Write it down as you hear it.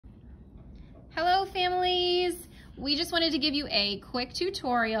Hello families! We just wanted to give you a quick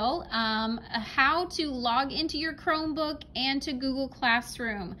tutorial how to log into your Chromebook and to Google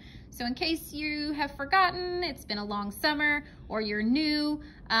Classroom. So in case you have forgotten, it's been a long summer, or you're new,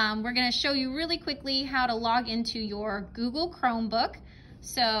 we're going to show you really quickly how to log into your Google Chromebook.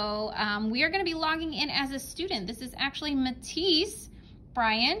 So we are going to be logging in as a student. This is actually Matisse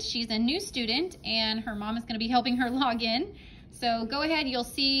Bryant. She's a new student and her mom is going to be helping her log in. So go ahead, you'll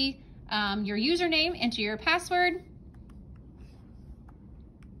see your username, enter your password.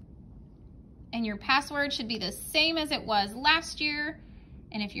 And your password should be the same as it was last year.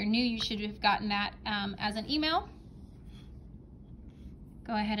 And if you're new, you should have gotten that as an email.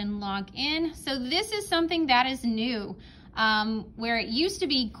 Go ahead and log in. So this is something that is new. Where it used to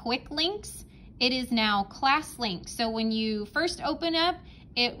be quick links, it is now class links. So when you first open up,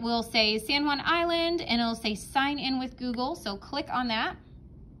 it will say San Juan Island and it'll say sign in with Google. So click on that.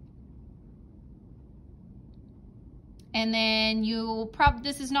 And then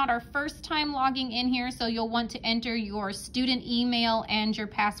this is not our first time logging in here, so you'll want to enter your student email and your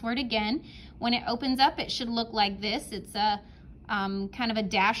password again. When it opens up, it should look like this. It's a kind of a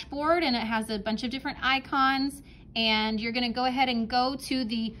dashboard and it has a bunch of different icons. And you're gonna go ahead and go to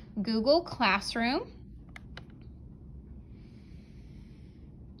the Google Classroom.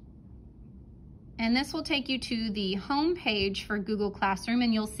 And this will take you to the home page for Google Classroom,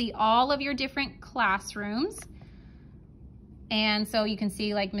 and you'll see all of your different classrooms. And so you can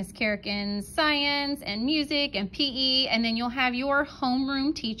see like Miss Carrigan's science and music and PE, and then you'll have your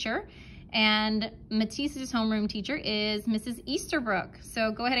homeroom teacher. And Matisse's homeroom teacher is Mrs. Easterbrook.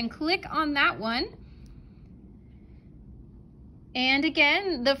 So go ahead and click on that one. And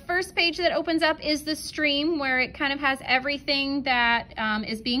again, the first page that opens up is the stream, where it kind of has everything that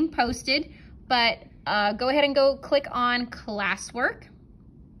is being posted. But go ahead and click on classwork.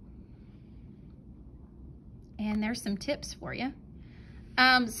 And there's some tips for you.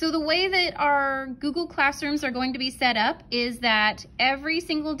 So the way that our Google Classrooms are going to be set up is that every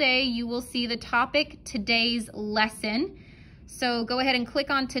single day you will see the topic today's lesson. So go ahead and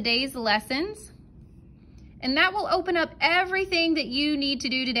click on today's lessons. And that will open up everything that you need to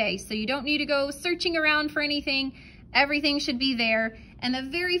do today. So you don't need to go searching around for anything. Everything should be there. And the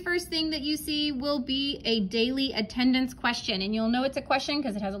very first thing that you see will be a daily attendance question. And you'll know it's a question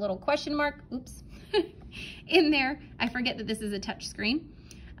because it has a little question mark. Oops. In there. I forget that this is a touch screen.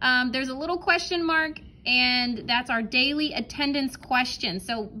 There's a little question mark, and that's our daily attendance question.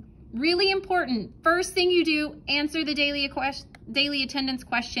 So really important. First thing you do, answer the daily attendance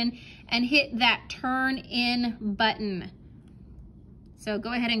question and hit that turn in button. So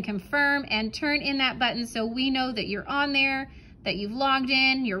go ahead and confirm and turn in that button so we know that you're on there, that you've logged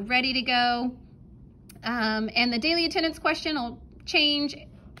in, you're ready to go. And the daily attendance question will change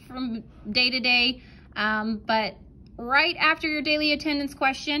from day to day. But right after your daily attendance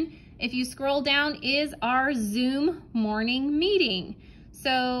question, if you scroll down, is our Zoom morning meeting.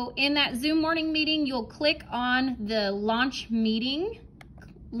 So in that Zoom morning meeting, you'll click on the launch meeting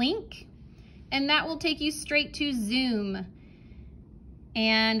link, and that will take you straight to Zoom.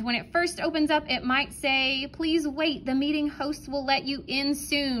 And when it first opens up, it might say, please wait, the meeting host will let you in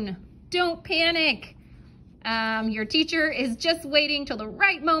soon. Don't panic. Your teacher is just waiting till the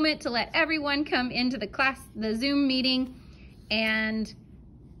right moment to let everyone come into the Zoom meeting. And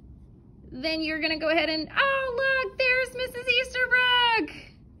then you're gonna go ahead and, oh look, there's Mrs. Easterbrook.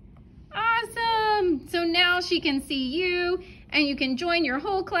 Awesome. So now she can see you and you can join your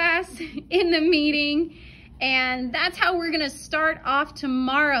whole class in the meeting. And that's how we're gonna start off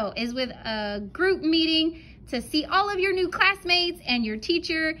tomorrow, is with a group meeting to see all of your new classmates and your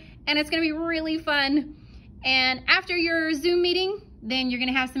teacher. And it's gonna be really fun. And after your Zoom meeting, then you're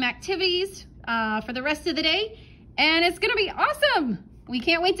gonna have some activities for the rest of the day, and it's gonna be awesome. We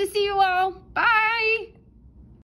can't wait to see you all. Bye.